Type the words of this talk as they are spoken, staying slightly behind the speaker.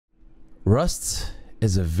Rust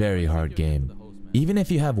is a very hard game. Even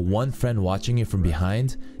if you have one friend watching you from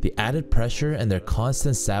behind, the added pressure and their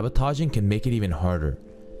constant sabotaging can make it even harder.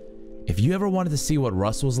 If you ever wanted to see what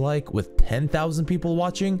Rust was like with 10,000 people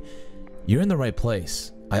watching, you're in the right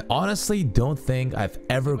place. I honestly don't think I've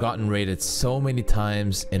ever gotten raided so many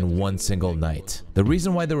times in one single night. The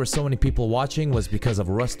reason why there were so many people watching was because of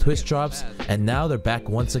Rust Twitch drops, and now they're back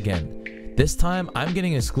once again. This time, I'm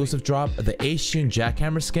getting an exclusive drop of the hJune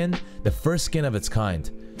Jackhammer skin, the first skin of its kind.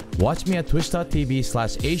 Watch me at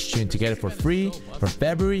twitch.tv/hJune to get it for free from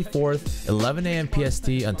February 4th, 11 AM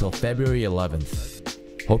PST until February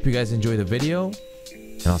 11th. Hope you guys enjoy the video,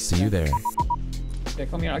 and I'll see you there. Okay,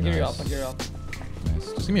 come here, I'll give you up,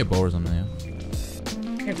 Nice. Just give me a bow or something, yeah.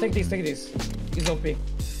 Here, take this. He's OP.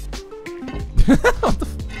 What the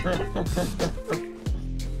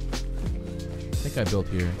I think I built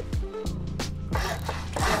here.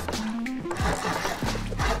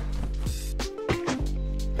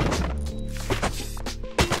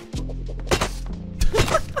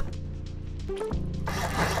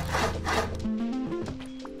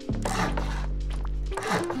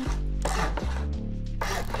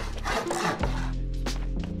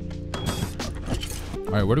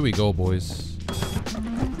 Alright, where do we go, boys?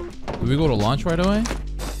 Do we go to launch right away? I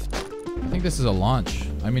think this is a launch.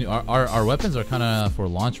 I mean, our weapons are kind of for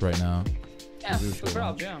launch right now. Yeah, super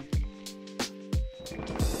up, yeah.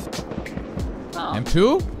 Oh.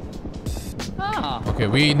 M2? Ah. Okay,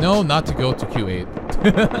 we know not to go to Q8.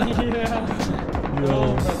 Yeah.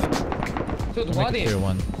 Yo. Dude, what if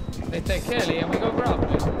they take Kelly and we go grab it?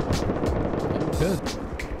 Yeah, good.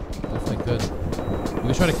 Definitely good. We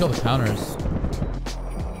can try to kill the counters.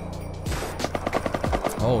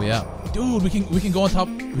 Oh yeah, dude, we can go on top.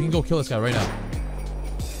 We can go kill this guy right now.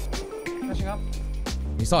 Catching up.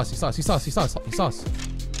 He saw us. He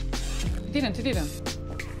didn't. He did. I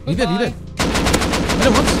Hit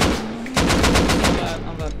him once.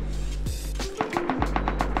 I'm dead.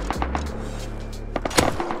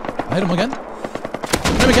 I hit him again.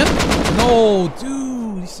 Hit him again. No,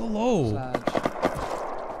 dude, he's so low.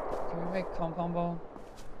 Can we make combo?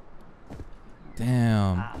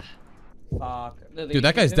 Damn. Fuck. Dude,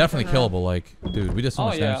 that guy's definitely killable. Like, dude, we did so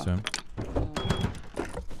much damage to him.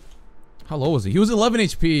 How low was he? He was 11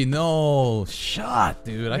 HP. No shot,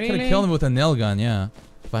 dude. I could have killed him with a nail gun. Yeah,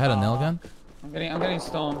 if I had a nail gun. I'm getting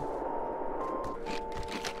stoned.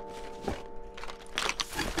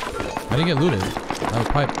 I didn't get looted. I was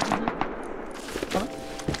pipe.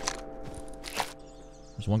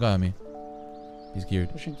 There's one guy on me. He's geared.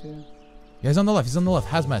 Pushing to you. Yeah, he's on the left.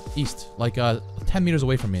 Hazmat east, like 10 meters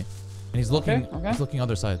away from me. And he's looking. Okay. He's looking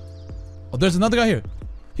other side. Oh, there's another guy here.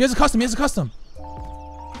 He has a custom.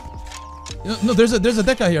 No, there's a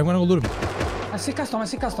dead guy here. I'm gonna go loot him. I see custom.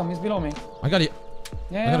 He's below me. I got it.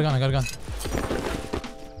 Yeah. I got a gun.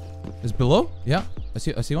 Is below? Yeah. I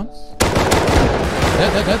see one.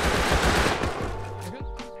 Dead.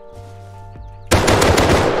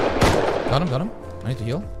 Got him. I need to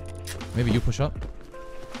heal. Maybe you push up.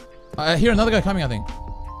 I hear another guy coming, I think.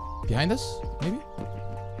 Behind us? Maybe?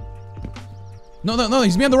 No,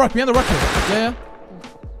 he's behind the rock here. Yeah.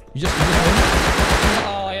 You just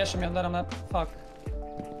Oh, yeah, I'm dead. Fuck.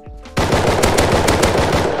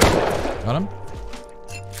 Got him?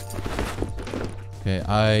 Okay,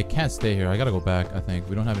 I can't stay here. I gotta go back, I think.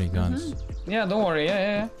 We don't have any guns. Yeah, don't worry.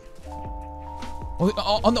 Yeah. Oh,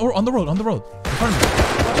 on the road. In front of me.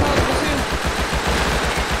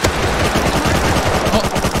 Oh,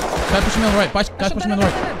 guy pushing me on the right. Guy pushing me on the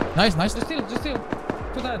right. Nice. Just steal.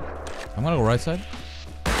 Too dead. I'm gonna go right side.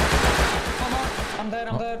 I'm dead.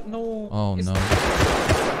 No. Oh no.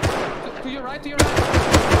 To your right.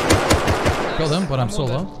 Killed him, but I'm so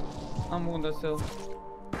low. I'm wounded still.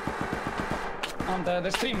 I'm dead.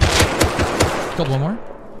 There's 3 more. Killed one more.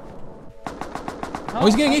 Oh,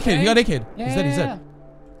 he's getting AK'd. He got AK'd. Yeah, He's dead.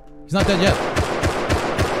 He's not dead yet.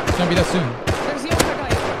 He's gonna be dead soon. There's the other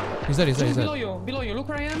guy. He's dead. Below you. Look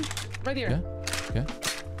where I am. Right here. Okay.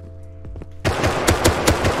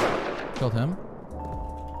 Killed him.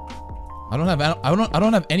 I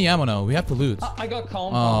don't have any ammo now. We have to loot. I got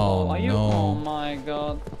calm. Oh, Are you? no. Oh my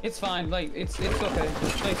god. It's fine. Like it's okay.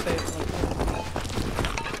 Stay safe.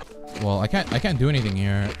 Well, I can't do anything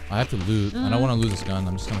here. I have to loot. I don't want to lose this gun.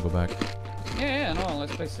 I'm just gonna go back. Yeah. No,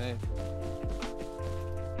 let's play safe.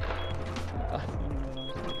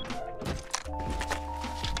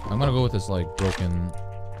 I'm gonna go with this like broken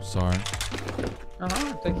SAR. I'm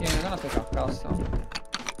gonna take off custom.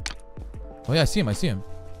 Oh yeah, I see him.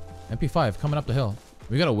 MP5 coming up the hill.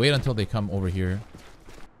 We gotta wait until they come over here.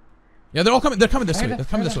 Yeah, they're all coming. They're coming this way. They're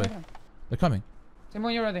coming this way. They're coming.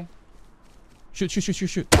 Timon, you ready? Shoot.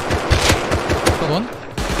 Still one.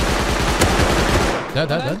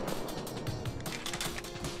 Dead.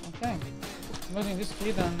 Okay. Moving this key,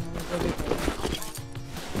 then we'll go deeper.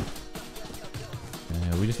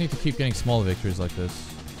 Yeah, we just need to keep getting small victories like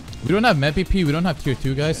this. We don't have MVP, we don't have tier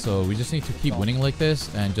 2 guys, so we just need to keep winning like this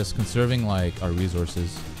and just conserving like our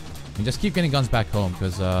resources. And just keep getting guns back home,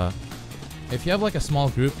 because if you have like a small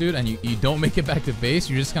group, dude, and you don't make it back to base,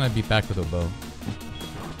 you're just gonna be back with a bow.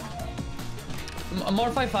 More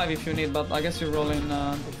 5-5 if you need, but I guess you're rolling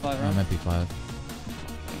 5, right? I'm MP5.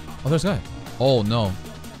 Oh, there's a guy. Oh no.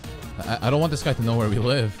 I don't want this guy to know where we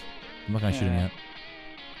live. I'm not gonna shoot him yet.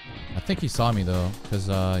 I think he saw me though, because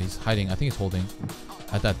he's hiding. I think he's holding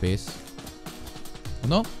at that base. Oh,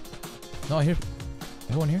 no? No, I hear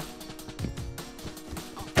one here.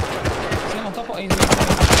 See him on top of easy.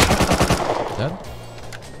 Dead?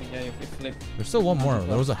 Yeah, you flip. There's still one more.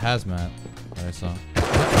 There was a hazmat that I saw.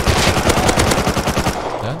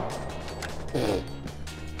 Dead?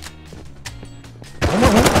 One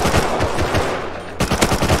more.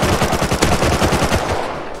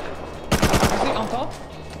 Is he on top?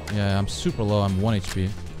 Yeah, I'm super low. I'm 1 HP.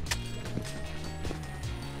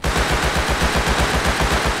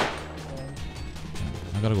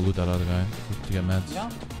 I gotta go loot that other guy to get meds.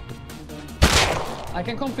 Yeah. I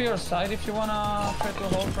can come to your side if you wanna try to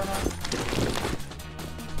hold for now.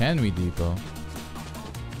 Can we depot?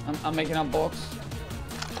 I'm making a box.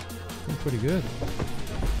 Doing pretty good.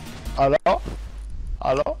 Hello?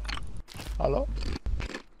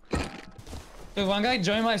 Dude, one guy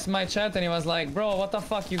joined my chat and he was like, bro, what the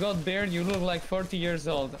fuck, you got beard, you look like 40 years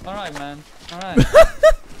old. Alright, man. Alright.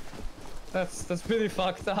 That's pretty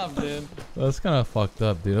fucked up, dude. That's kind of fucked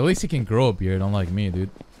up, dude. At least he can grow a beard, unlike me, dude.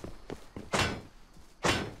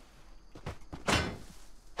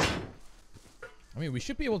 I mean, we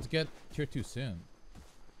should be able to get tier 2 soon.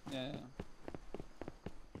 Yeah.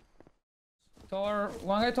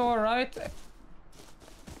 One guy to our right.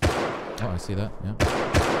 Oh, I see that. Yeah.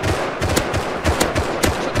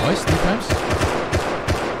 Twice, 3 times.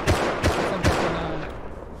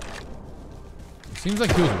 It seems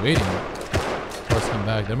like he was waiting for us to come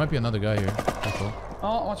back. There might be another guy here. Careful.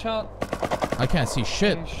 Oh, watch out. I can't see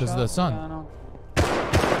shit because of the sun. Yeah, I know.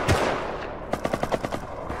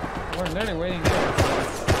 We're literally waiting here.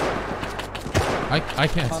 I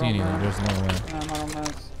can't see anything. There's no way. I'm out of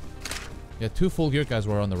meds. Yeah, 2 full gear guys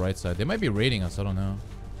were on the right side. They might be raiding us. I don't know.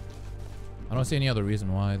 I don't see any other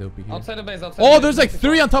reason why they would be here. Outside the base, outside Oh, the there's base. like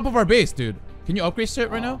 3 on top of our base, dude. Can you upgrade shit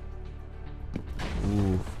right now?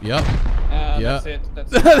 Ooh. Yep. Yeah. That's it.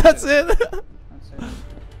 That's That's it. That's it.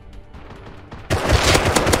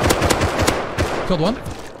 Killed one.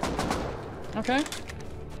 Okay.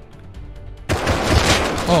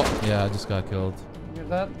 Oh, yeah, I just got killed. You're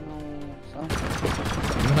dead? No. So. You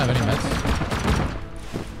don't have any meds?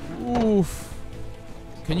 Oof.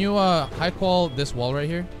 Can you high qual this wall right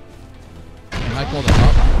here? And high qual the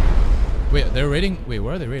top? Wait, they're raiding? Wait,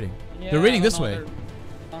 where are they raiding? Yeah, they're raiding this way.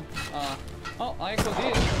 Oh, I could do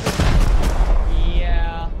it.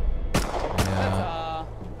 Yeah.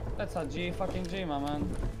 That's a G, fucking G, my man.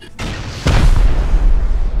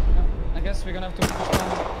 I guess we're gonna have to push down.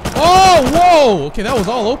 Oh, whoa! Okay, that was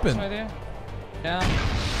all open. Right here. Yeah.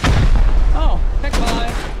 Oh, heck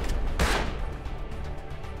bye.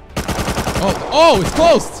 Oh, it's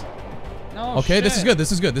closed. No. Okay, shit. this is good.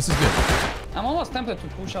 This is good. This is good. I'm almost tempted to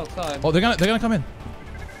push outside. Oh, they're gonna come in.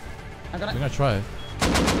 I'm They're gonna. gonna try.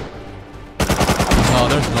 No,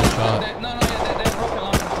 there's no shot. They broke a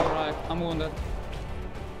lamp to the right. I'm wounded.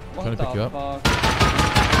 What Trying to pick you up. fuck?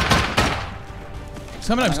 He's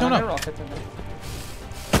coming up. He's coming up.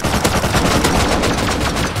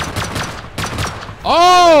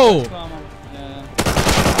 Oh! Yeah.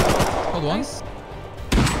 Hold on. Nice.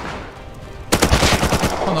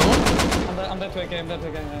 Another one. I'm dead to a game.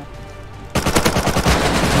 Yeah.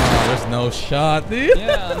 Oh, there's no shot, dude.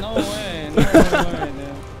 Yeah, no way, dude.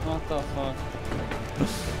 What the fuck?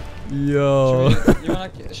 Yo.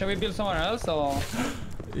 Shall we build somewhere else or?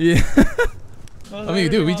 Yeah. I mean,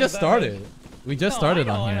 dude, we just started. We just started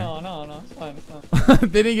on here. No, it's fine.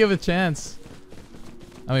 They didn't give a chance.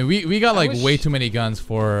 I mean, we got like way too many guns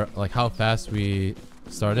for like how fast we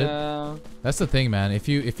started. Yeah. That's the thing, man. If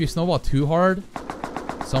you snowball too hard,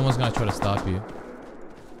 someone's gonna try to stop you.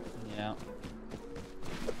 Yeah.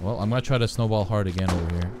 Well, I'm gonna try to snowball hard again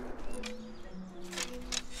over here.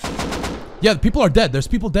 Yeah, the people are dead. There's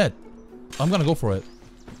people dead. I'm gonna go for it.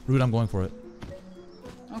 Rude, I'm going for it.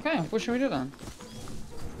 Okay, what should we do then?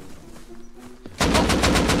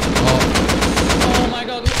 Oh my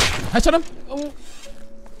god. Headshot him. Oh.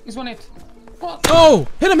 He's 1 hit. What? Oh!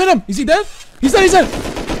 Hit him! Is he dead? He's dead!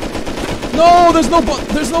 No! There's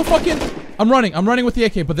no fucking... I'm running with the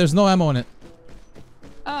AK, but there's no ammo in it.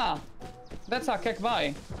 Ah, that's a kick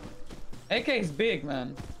by. AK is big,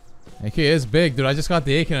 man. AK is big, dude. I just got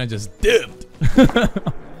the AK and I just dipped.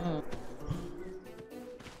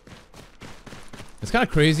 It's kind of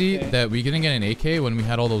crazy that we didn't get an AK when we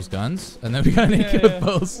had all those guns, and then we got an AK with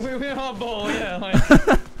those. We all bowl, yeah. Like,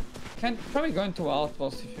 can probably go into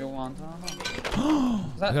outpost if you want. I don't know.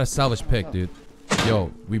 I got a salvage pick, dude.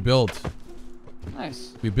 Yo, we build.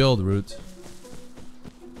 Nice. We build, Root.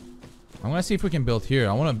 I'm gonna see if we can build here.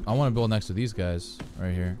 I wanna build next to these guys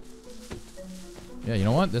right here. Yeah, you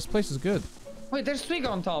know what? This place is good. Wait, there's Twig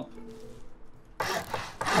on top.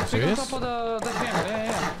 Serious? On top of the thing.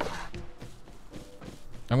 Yeah.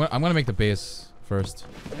 I'm gonna make the base first.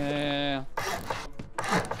 Yeah.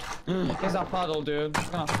 Here's a puddle, dude. It's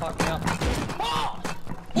gonna fuck me up.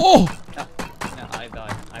 Oh! Yeah, I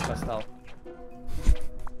died. I passed out.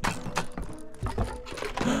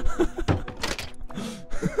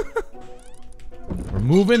 We're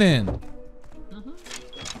moving in.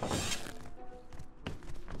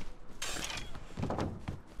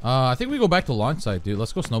 I think we go back to launch site, dude.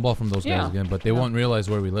 Let's go snowball from those guys again, but they won't realize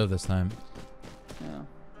where we live this time. Yeah.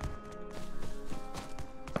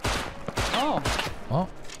 Oh. Oh,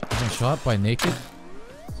 I've been shot by naked.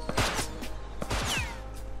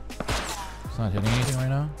 It's not hitting anything right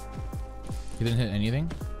now. He didn't hit anything.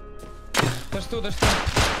 There's two.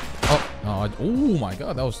 Oh, no, oh my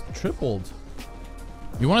god, that was tripled.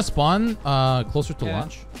 You want to spawn closer to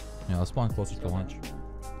launch? Yeah, let's spawn closer to launch.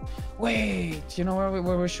 Wait, you know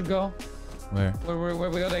where we should go? Where? Where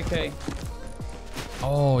we got AK.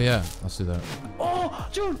 Oh yeah, let's do that. Oh,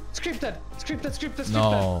 June! Scripted!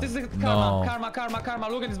 No. This is No. Karma.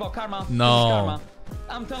 Look at this ball, karma. No. This is karma.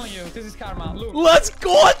 I'm telling you, this is karma. Look. Let's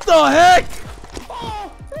go! What the heck?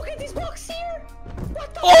 Oh, look at this box here!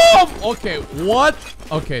 What the Oh! Okay, what?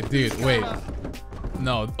 Okay, dude, wait. karma.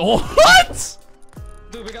 No. Oh, what?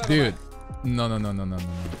 Dude, we gotta Dude. go back. No.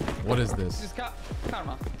 What is This this? is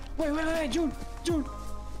karma. Wait, June! Dude,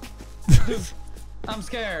 I'm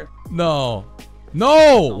scared. No.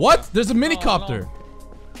 No! What? There's a minicopter. No.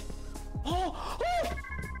 Oh!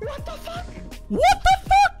 What the fuck? What the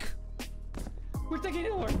fuck? We're taking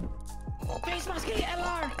it over. Face mask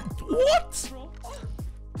LR. What?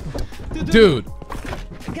 Dude. Dude.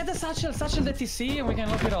 Get the satchel the TC and we can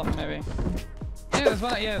look it up maybe. Yeah, that's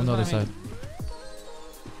what. Yeah. On the other side.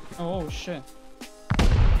 Oh shit.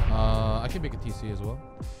 I can make a TC as well.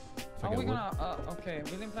 If I Are get we wood. gonna? Okay,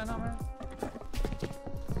 William plan hammer.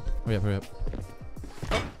 Hurry up.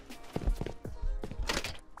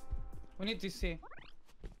 We need TC.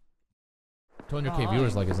 200k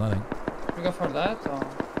viewers like it's nothing. We go for that or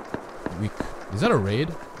Weak. Is that a raid?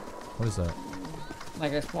 What is that?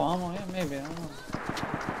 like a spawn? Yeah, maybe. I don't know.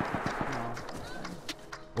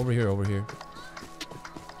 No. Over here.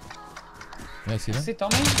 Yeah, I see that. See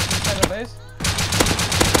Tommy inside the base.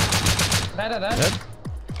 Dead.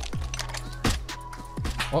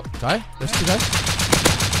 Oh, guy? There's two guys.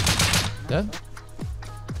 Dead?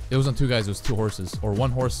 It wasn't two guys, it was two horses. Or one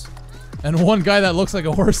horse. And one guy that looks like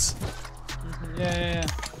a horse. Yeah.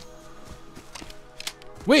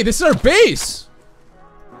 Wait, this is our base!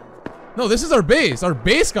 No, this is our base. Our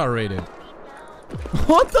base got raided.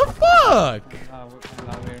 What the fuck?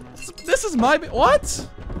 This is my base. What?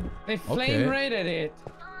 They flame raided it.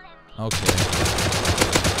 Okay.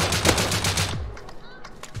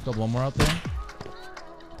 Got one more out there.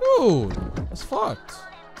 Dude, that's fucked.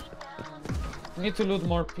 We need to loot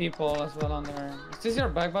more people as well on there. Is this your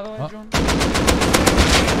bag, by the way, June?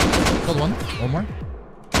 Killed one. One more.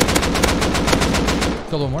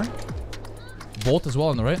 Killed one more. Bolt as well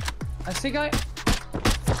on the right. I see guy.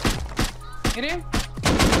 Hit him.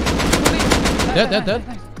 Dead.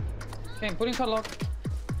 Nice. Okay, putting padlock.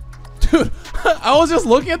 Dude, I was just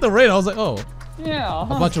looking at the raid. I was like, oh. Yeah. A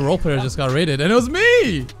bunch of role players just got raided, and it was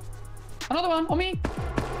me. Another one on me.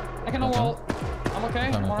 I can wall. I'm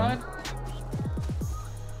okay. I'm alright.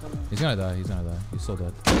 He's gonna die. He's so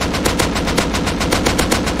dead.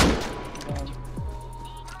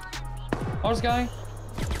 Horse guy.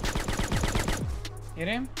 Hit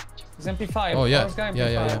him. He's MP5. Oh yeah. Horse guy, MP5,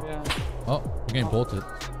 Yeah. Oh, we're getting bolted.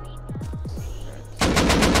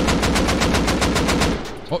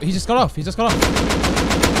 Oh, he just got off. 3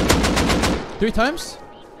 times?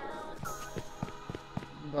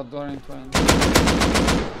 Got door in twin.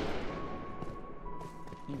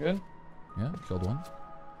 You good? Yeah, killed one.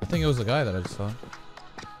 I think it was the guy that I just saw.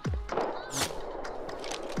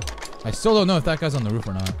 I still don't know if that guy's on the roof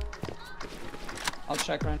or not. I'll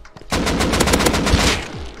check right.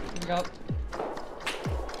 Got.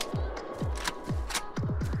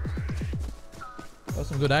 That was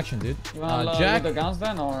some good action, dude. You wanna Jack, load the guns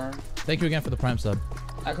then, or? thank you again for the prime sub.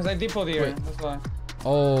 Cause I depoted here. Wait. That's why.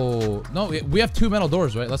 Oh no, we have 2 metal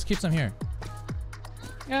doors, right? Let's keep some here.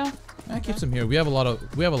 Yeah. Keep some here. We have a lot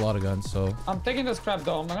of guns, so. I'm taking the scrap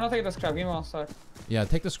though. I'm gonna take the scrap. Give me 1 sec. Yeah,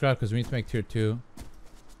 take the scrap because we need to make tier 2.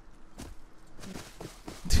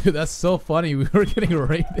 Dude, that's so funny. We were getting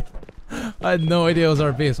raided. I had no idea it was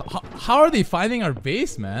our base. How are they finding our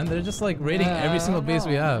base, man? They're just like raiding every single base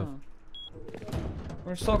we have.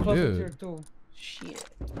 We're so close Dude. to tier 2. Shit.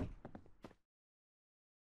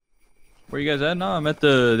 Where you guys at now? I'm at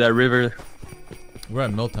that river. We're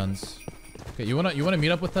at Milton's. Okay, you wanna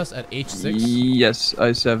meet up with us at H6? Yes,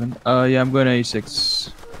 I7. Yeah, I'm going to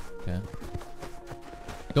A6. Okay.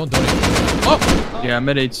 Don't donate. Oh! Yeah, I'm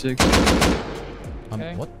at H6.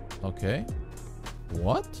 Okay. What? Okay.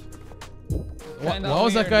 What? Kinda Why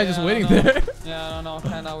was that weird, guy yeah, just I waiting don't know. there? Yeah, I don't know.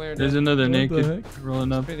 Kinda weird. There's another What the naked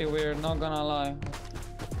rolling up. Pretty weird. Not gonna lie.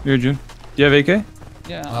 Here, June. Do you have AK?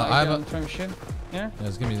 Yeah. I have a trim shit. Yeah. Yeah,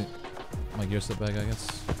 just give me my gear slip bag, I guess.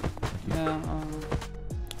 Thank you. Yeah.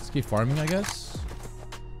 Let's keep farming, I guess.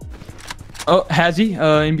 Oh, has he?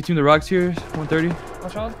 In between the rocks here, 130.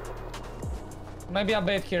 Watch out. Maybe a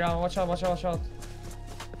bait here. Watch out. Watch out. Watch out.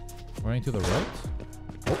 Running to the right.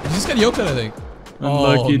 Oh, he just got yoked, I think.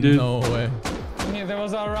 Unlucky, dude. No way. Yeah, there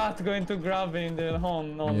was a rat going to grab him. The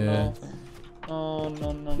home. No. Yeah. No.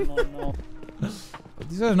 No.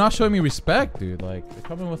 These guys are not showing me respect, dude. Like, they're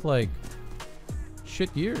coming with like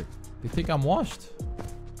shit gear. They think I'm washed.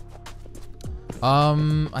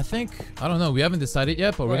 I think, I don't know. We haven't decided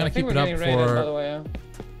yet, but we're gonna keep it up raided, for. by the way,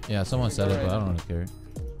 yeah, someone said it, but I don't really care.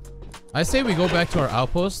 I say we go back to our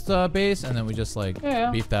outpost base and then we just like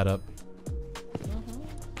beef that up.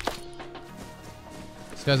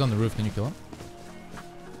 This guy's on the roof. Can you kill him?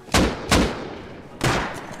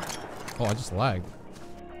 Oh, I just lagged.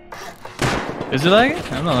 Is it lagging?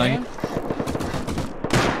 I'm not lagging.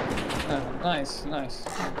 Nice.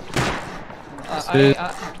 Dude.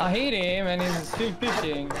 I hate him and he's still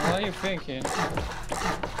picking. What are you thinking?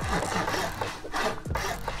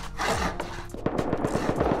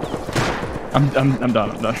 I'm done.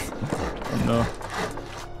 Oh, no.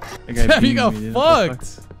 That guy Damn, you beamed got me, dude. What the fucked.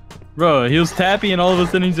 fuck? Bro, he was tappy and all of a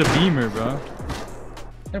sudden he's a beamer, bro.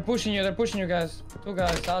 They're pushing you guys. 2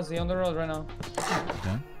 guys, Ozzy on the road right now.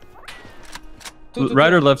 Okay. Two,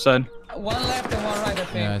 Right or left side? 1 left and 1 right, I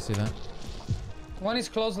think. Yeah, I see that. 1 is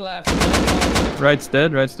close left. Right's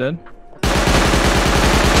dead.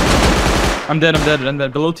 I'm dead.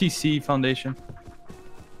 Below TC foundation.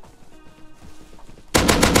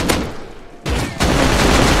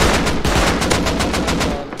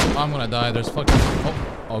 I'm gonna die. There's fucking.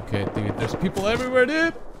 Oh, okay, dude. There's people everywhere,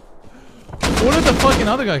 dude. Where did the fucking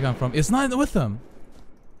other guy come from? It's not with them.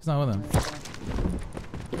 He's not with them.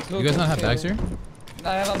 You guys not have bags here?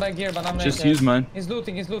 I have a bag here, but I'm not. Just use mine. He's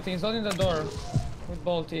looting. He's loading the door with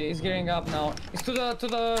Bolty. He's gearing up now. He's to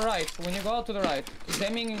the right. When you go out to the right, he's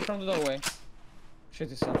aiming from the doorway.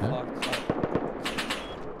 Shit is so fucked.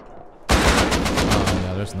 Oh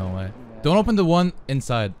yeah, there's no way. Don't open the one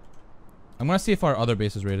inside. I'm gonna see if our other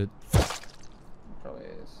base is raided. Probably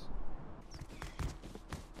is.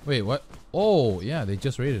 Wait, what? Oh yeah, they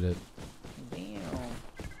just raided it. Damn.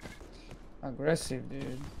 Aggressive,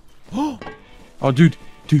 dude. Oh, dude.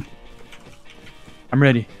 I'm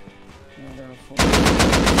ready.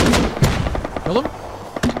 Kill him?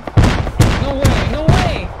 No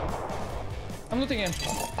way! I'm looting him.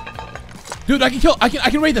 Dude, I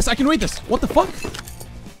can raid this. What the fuck?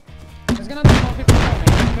 There's gonna be more people coming,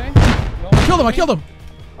 okay? I killed him.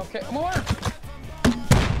 Okay, more!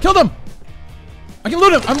 Killed him! I can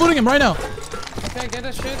loot him. I'm looting him right now. Okay, get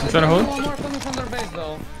that shit. Trying to hold? One more coming from their base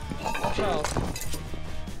though. Watch out.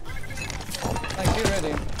 Like, be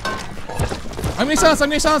ready. I'm getting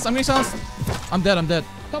silenced. I'm dead.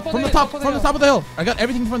 From the top of the hill. I got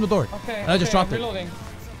everything from the door. Okay, And I just dropped it. reloading.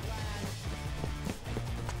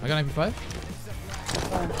 I got an MP5.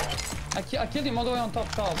 I killed him all the way on top.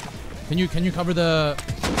 Can you cover the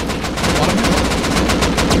bottom?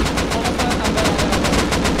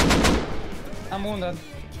 I'm wounded.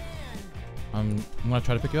 I'm gonna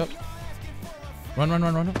try to pick you up. Run.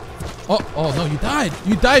 Oh no, you died.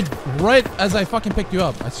 You died right as I fucking picked you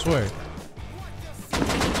up. I swear.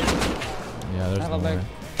 Yeah, there's no way.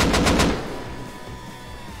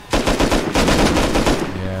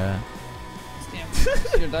 Yeah. Damn.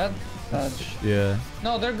 You're dead? Touch. Yeah.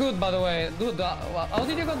 No, they're good by the way. Dude, how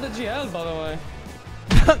did you got the GL by the way?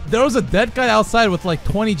 There was a dead guy outside with like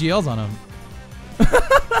 20 GLs on him.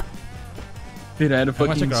 Dude, I had a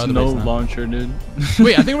fucking snow launcher, dude.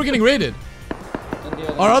 Wait, I think we're getting raided.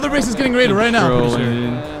 Our other base is getting raided right now. I'm pretty sure.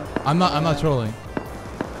 Yeah. I'm not trolling.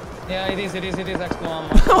 Yeah, it is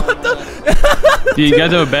X1. Do you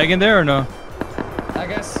guys have a bag in there or no? I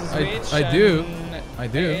guess Switch I do.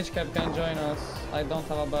 HCAP can join us. I don't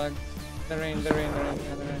have a bag. They're in. What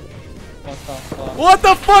the fuck? What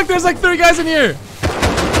the fuck? There's like 3 guys in here.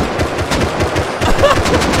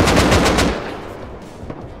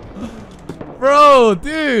 Bro,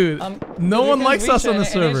 dude. No one likes us on the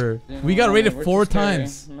server. We got raided 4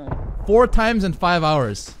 times. 4 times in 5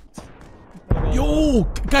 hours. Yo,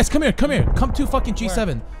 guys, come here. Come to fucking G7.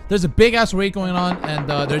 Where? There's a big ass raid going on, and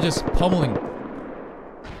they're just pummeling.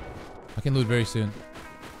 I can loot very soon.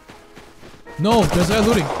 No, there's a guy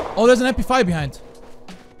looting. Oh, there's an MP5 behind.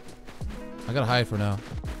 I gotta hide for now.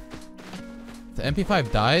 If the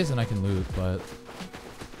MP5 dies, then I can loot, but...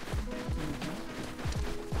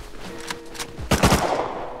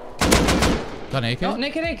 Got an AK? No,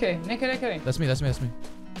 naked AK. That's me.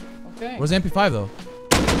 Okay. Where's the MP5 though?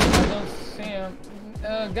 I don't see him.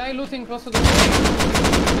 Guy looting close to the door.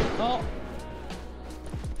 No.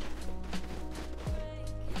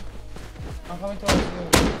 I'm coming towards you.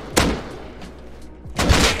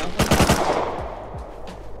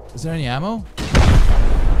 Is there any ammo?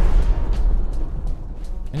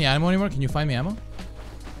 Any ammo anymore? Can you find me ammo?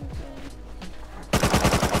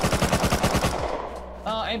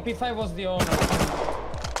 MP5 was the owner.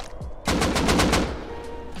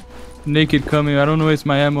 Naked coming. I don't know where's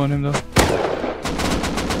my ammo on him though.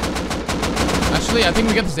 Actually, I think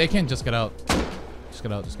we get this AK and just get out. Just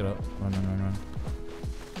get out. Run.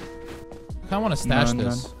 I kinda wanna stash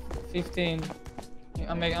this. 15.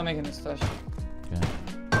 I'm making a stash. Okay.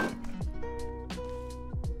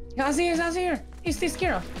 Azir! Is this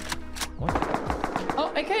Kira? What? Oh,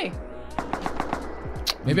 AK!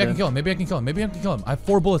 Maybe I can kill him. I have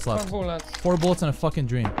 4 bullets left. 4 bullets and a fucking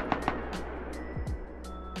dream.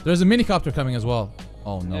 There's a minicopter coming as well.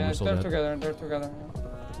 Oh no, yeah, we're so dead. They're together.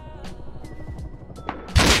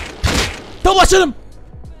 Don't watch him!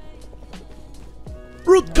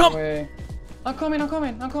 Root, come! Way. I'm coming.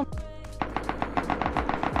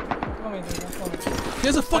 He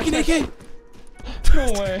has a fucking AK!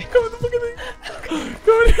 No way. Come with the fucking thing.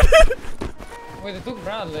 Come in. Wait, they took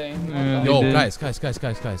Bradley. Yeah, yo, guys.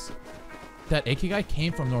 That AK guy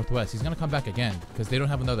came from Northwest. He's gonna come back again because they don't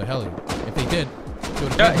have another heli. If they did,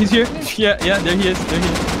 yeah, he's here. Yeah, there he is.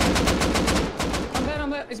 I'm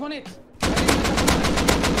dead. It's 1 hit.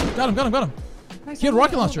 Got him. Nice, He had a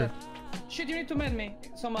rocket launcher. Shit, you need to med me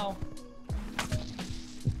somehow.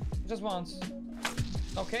 Just once.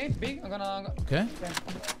 Okay, big. I'm gonna. Okay.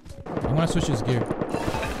 I'm gonna switch his gear.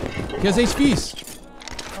 He has HPs.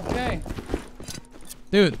 Okay.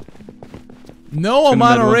 Dude. No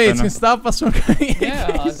amount of raids can stop us from getting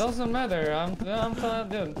Yeah, it doesn't matter. I'm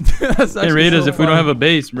dude. They raid us if we don't have a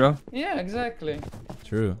base, bro. Yeah, exactly.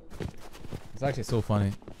 True. It's actually so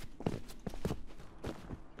funny.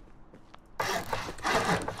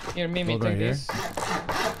 Here, Mimi, take this.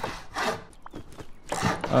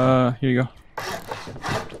 Here you go.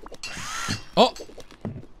 Oh!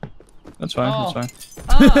 That's fine, that's fine.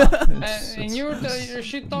 And you're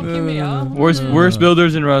shit talking me, huh? Worst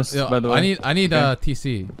builders in Rust, Yo, by the way. I need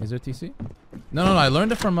TC. Is there TC? No, I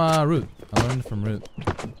learned it from Root.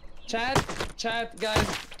 Chat, guys,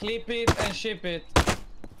 clip it and ship it.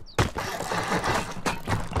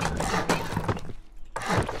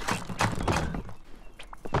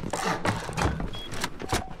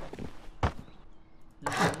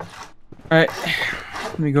 Alright,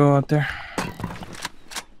 let me go out there.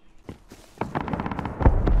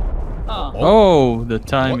 Oh, the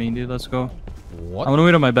timing, dude. Let's go. What? I'm gonna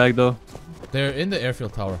wait on my bag though. They're in the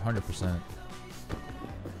airfield tower, 100%.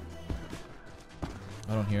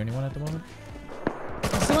 I don't hear anyone at the moment.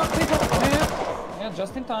 Some people. Yeah,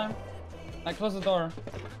 just in time. I closed the door.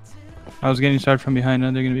 I was getting started from behind. Now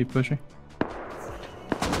they're gonna be pushing.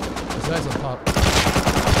 This guy's on top.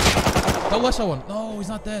 Don't watch that one. No, he's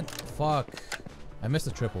not dead. Fuck. I missed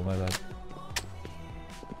the triple. My bad.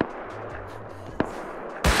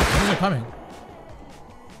 They're coming.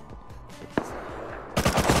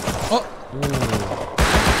 Oh!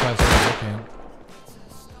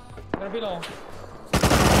 They're below.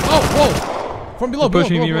 Oh! Whoa! From below, they're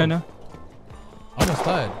pushing me right now. Almost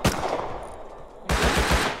died.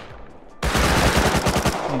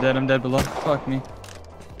 I'm dead below. Fuck me.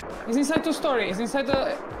 He's inside 2-story. He's inside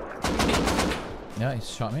the... Yeah, he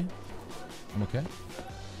shot me. I'm okay.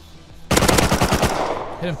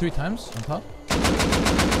 Hit him 3 times on top.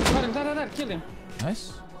 Got him, dead, kill him.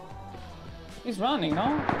 Nice. He's running, no?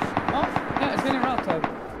 Oh, yeah, he's getting routed.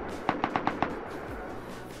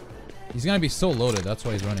 He's gonna be so loaded, that's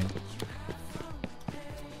why he's running. He's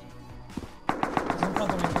in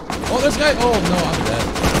front of me. Oh, this guy! Oh no, I'm dead.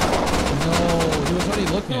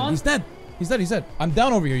 looking. Come on. He's dead. He's dead. He's dead. I'm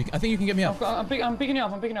down over here. I think you can get me up. I'm picking you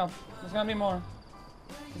up. I'm picking you up. There's gonna be more.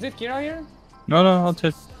 Is it Kira here? No, no, I'll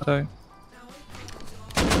take. Sorry.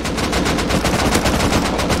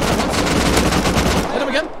 Hit him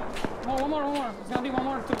again. Oh, one more. There's gonna be one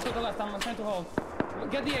more to the left. I'm trying to hold.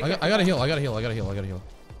 Get the AK. I gotta heal. I gotta heal.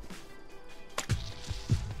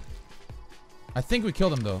 I think we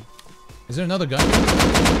killed him though. Is there another gun?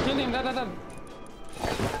 Kill him. That.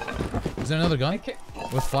 Is there another gun? AK.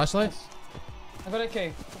 With flashlight? I got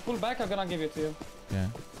AK. Pull back. I'm gonna give it to you. Yeah.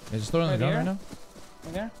 Just throw it on the gun right now.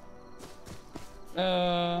 Right there.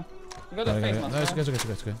 You got the face mask. No,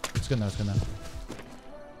 it's good. It's good now.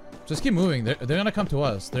 Just keep moving. They're gonna come to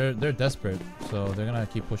us. They're desperate, so they're gonna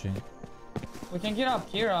keep pushing. We can get up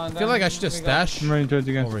here. And I feel like I should just stash I'm running towards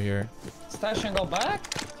you guys. over here. Stash and go back?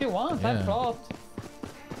 If you want, that plot.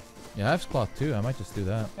 Yeah, I have cloth too. I might just do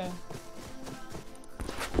that. Okay.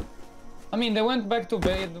 I mean, they went back to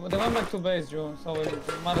base. They went back to base, Joe. So we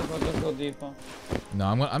might as well just go deeper. No,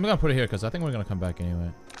 I'm gonna put it here because I think we're gonna come back anyway.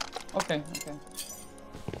 Okay.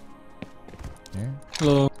 Here.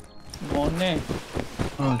 Hello. Morning.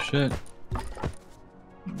 Oh shit.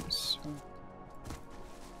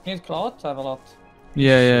 Need cloth? I have a lot.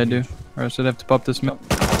 Yeah, I do. Or else I'd have to pop this map.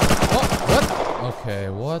 Oh, what? Okay,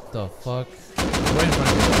 what the fuck? Right in front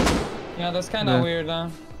of you. Yeah, that's kind of weird, huh?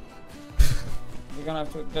 You're gonna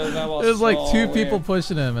have to. That was There's like so two people weird.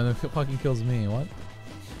 pushing him, and it fucking kills me. What?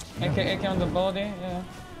 AK on the body, yeah.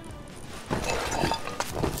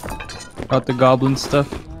 Got the goblin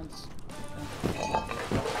stuff.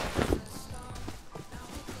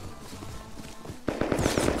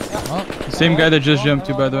 Oh, Same guy that just jumped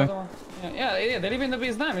to, by the way. Yeah, they live in the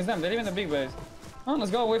base. It's them. They live in the big base. Oh,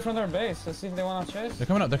 let's go away from their base. Let's see if they wanna chase. they're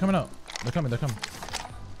coming out. They're coming. I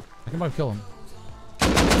can probably kill him.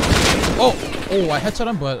 Oh, I headshot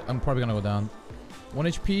him, but I'm probably gonna go down. 1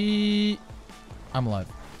 HP. I'm alive.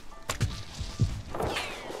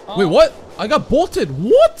 Oh. Wait, what? I got bolted.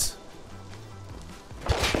 What?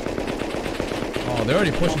 Oh, they're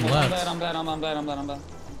already pushing left. I'm dead.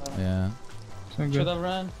 Yeah. So Should good. have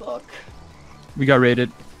ran. Fuck. We got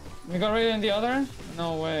raided. We got raided in the other?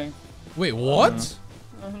 No way. Wait, what?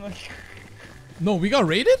 No, we got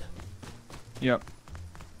raided? Yep.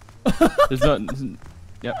 There's no.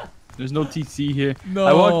 Yep. There's no TC here. No.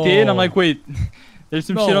 I walked in. I'm like, wait. There's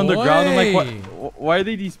some shit on the ground. I'm like, way. why are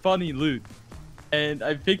they despawning loot? And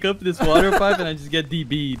I pick up this water pipe and I just get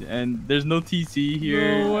DB'd. And there's no TC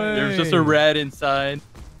here. No way. There's just a rat inside.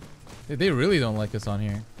 They really don't like us on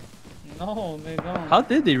here. No, they don't. How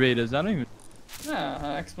did they raid us? I don't even.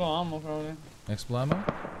 Yeah, Expo ammo probably. Explamo?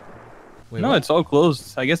 Wait, No, what? it's all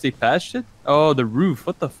closed. I guess they patched it. Oh, the roof.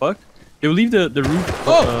 What the fuck? They will leave the roof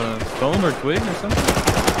stone or twig or something.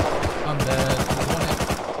 I'm dead. There's 1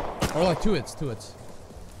 hit. Or like 2 hits.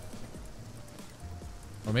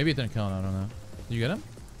 Or maybe it didn't count. I don't know. Did you get him?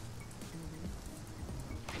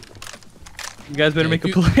 You guys better Yeah, make a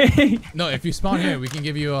if play. No, if you spawn here, we can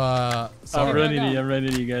give you I'm running to you. I'm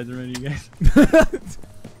running to you guys.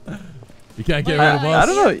 You can't get rid of us. I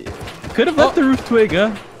don't know. Could have left the roof twig,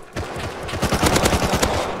 huh?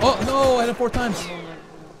 Oh no, I hit him 4 times.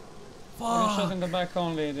 One shot in the back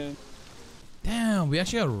only, dude. Damn, we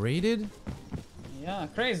actually got raided. Yeah,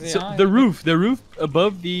 crazy, So huh? the roof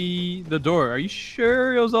above the door. Are you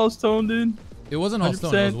sure it was all stone, dude? It wasn't all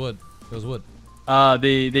stone. It was 100%. wood. It was wood.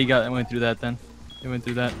 They went through that then. They went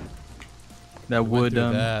through that. That We wood. went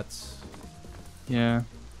through that. Yeah.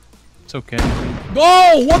 It's okay.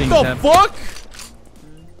 Oh, what Things the happen. fuck?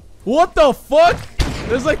 What the fuck?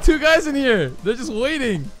 There's like 2 guys in here. They're just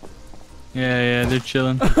waiting. Yeah, they're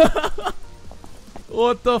chilling.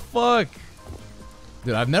 What the fuck?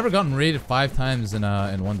 Dude, I've never gotten raided 5 times in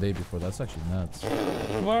one day before. That's actually nuts.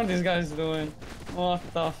 What are these guys doing? What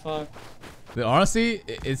the fuck? Dude, honestly,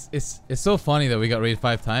 it's so funny that we got raided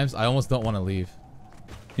 5 times. I almost don't want to leave.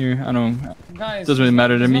 Here, I don't. Guys, Doesn't really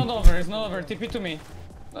matter to me. It's not over. TP to me.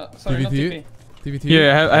 Sorry, not TP. TP to you?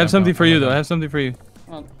 Here, I have something for you though. though. I have something for you.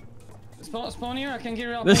 Spawn here. I can give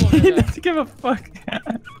you all Doesn't give a fuck.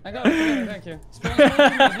 I got it. Thank you. Spawn here.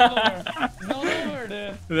 It's not over. It's not over,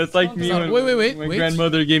 dude. That's like me when Wait. my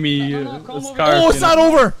grandmother gave me No, a come over. scarf. Oh, it's you know? not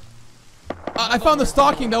over! I found the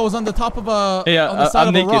stocking that was on the top of a Hey, on the side I'm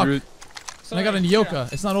of a naked, rock. Root. And I got a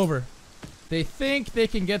Nyoka. It's not over. They think they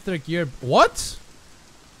can get their gear. What?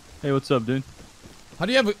 Hey, what's up, dude? How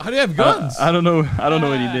do you have guns? I don't know. I don't know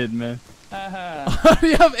what he did, man. Haha. How do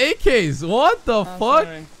you have AKs? What the I'm fuck?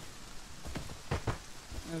 sorry.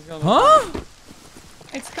 Let's go. Huh?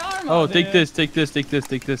 It's karma. Oh, dude. take this. Take this. Take this.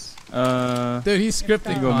 Take this. Dude, he's scripting.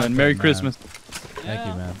 Here you go, man. content, Merry Christmas. Thank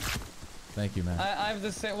you, man. Thank you, man. I have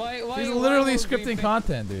the same. Why? He's why literally would we scripting think-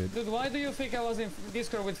 content, dude. Dude, why do you think I was in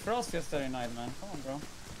Discord with Frost yesterday night, man? Come on, bro.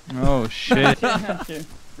 Oh shit. Thank you.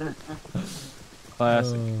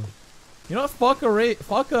 Classic. You know what?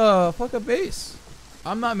 Fuck a base.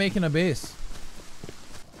 I'm not making a base.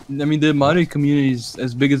 I mean, the modding community is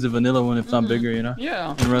as big as the vanilla one, if not bigger, you know?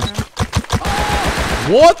 Yeah. In Rust.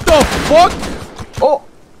 What the fuck? Oh!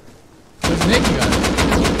 There's Nick, you guys.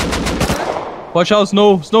 Watch out,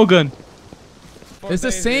 snow gun. It's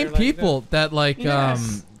the same people that like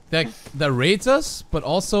Yes. that raids us, but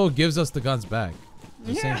also gives us the guns back.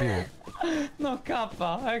 The same people. No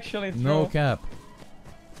kappa, actually true. No cap.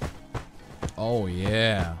 Oh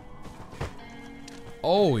yeah.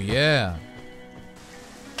 Oh yeah.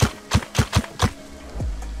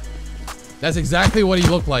 That's exactly what he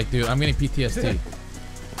looked like, dude. I'm getting PTSD.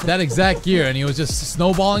 That exact gear, and he was just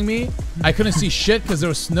snowballing me. I couldn't see shit because there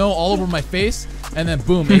was snow all over my face, and then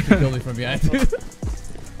boom, he killed me from behind.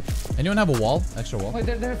 Anyone have a wall? Extra wall? Wait,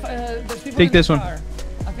 there's people Take in this the one. car.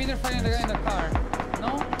 I think they're fighting the guy in the car.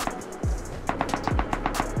 No?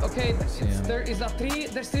 Okay, there is a three.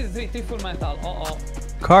 There's three full metal. Uh-oh.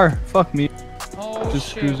 Car. Fuck me. Oh, Just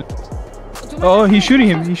shit. cruising. Oh, he's shooting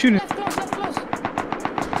him. He's shooting. Left close, left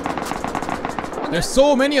close. There's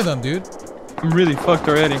so many of them, dude. I'm really fucked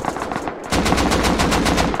already.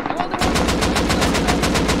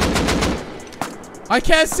 I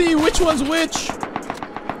can't see which one's which.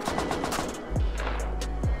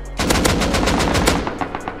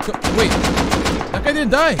 Wait, that guy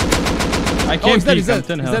didn't die. I Oh, can't he's dead. peek. He's dead. I'm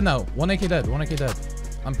 10 He's health. dead now. 1 AK dead. 1 AK dead.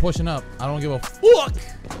 I'm pushing up. I don't give a fuck.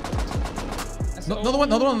 No, another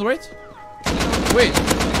one on the right. Wait.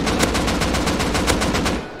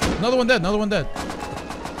 Another one dead. Another one dead.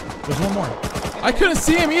 There's one more. I couldn't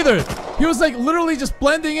see him either. He was like literally just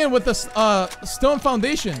blending in with the stone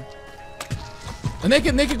foundation. A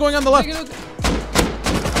naked going on the left.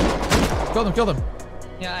 Killed him.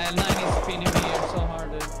 Yeah, L9 is spinning me here so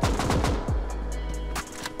hard, dude.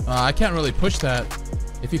 I can't really push that.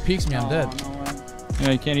 If he peeks me, I'm dead. No way.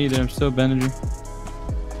 Yeah, I can't either. I'm still bandaging.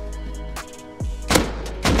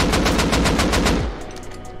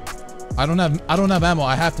 I don't have ammo.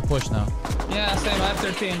 I have to push now. Yeah, same. I have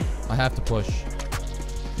 13. I have to push.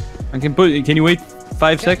 I can put. Can you wait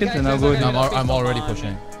 5 seconds and I'll go. guys, No, I'm already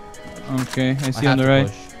pushing. Okay, I see I on the have right.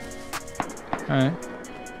 to push. All right.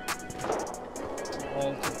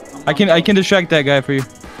 I can distract that guy for you.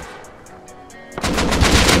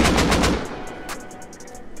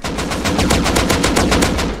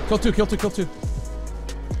 Kill two.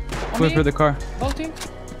 Wait for the car. Voting.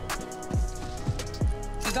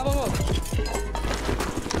 He's double vote.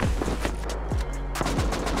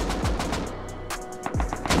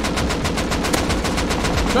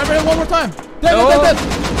 Try for him one more time. Dead.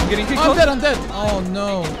 I'm getting kicked I'm off. dead. Oh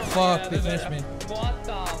no. Fuck. They finished me. What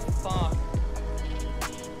the fuck?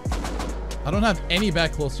 I don't have any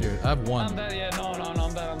back close here. I have I'm one. dead. Yeah, no,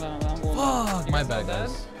 I'm dead. I'm wounded. Fuck. You My guys bad, all dead?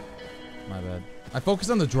 guys. My bad. I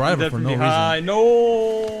focused on the driver for no reason.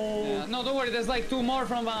 No. Yeah. No, don't worry. There's like 2 more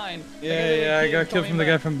from behind. Yeah, I got killed from the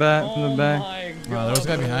guy from back. From the back. Oh my god. Wow, there was a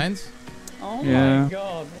guy behind. Oh Yeah. my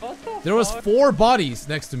god. What the There was fuck? 4 bodies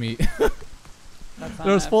next to me. That's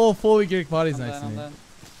There was not fully geared bodies I'm next dead, to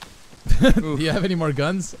I'm me. dead. Do you have any more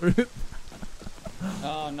guns?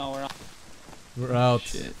 Oh no, we're out. We're out.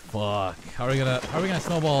 Shit. Fuck. How are we gonna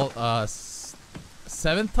snowball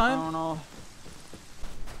 7th I time? don't know.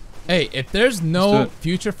 Hey, if there's Let's do no it.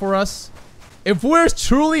 future for us, if we're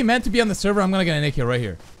truly meant to be on the server, I'm gonna get an AK right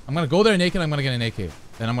here. I'm gonna go there naked, I'm gonna get an AK.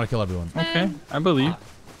 Then I'm gonna kill everyone. Okay, I believe.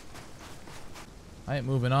 I ain't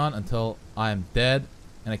moving on until I'm dead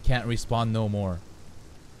and I can't respawn no more.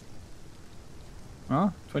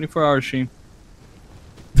 Oh, 24-hour stream.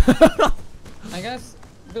 I guess,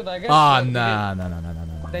 dude. I guess. Ah, they nah.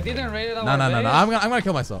 They didn't raid it our No. base. I'm gonna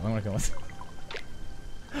kill myself.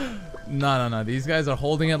 No. These guys are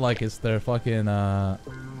holding it like it's their fucking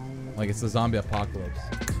like it's the zombie apocalypse.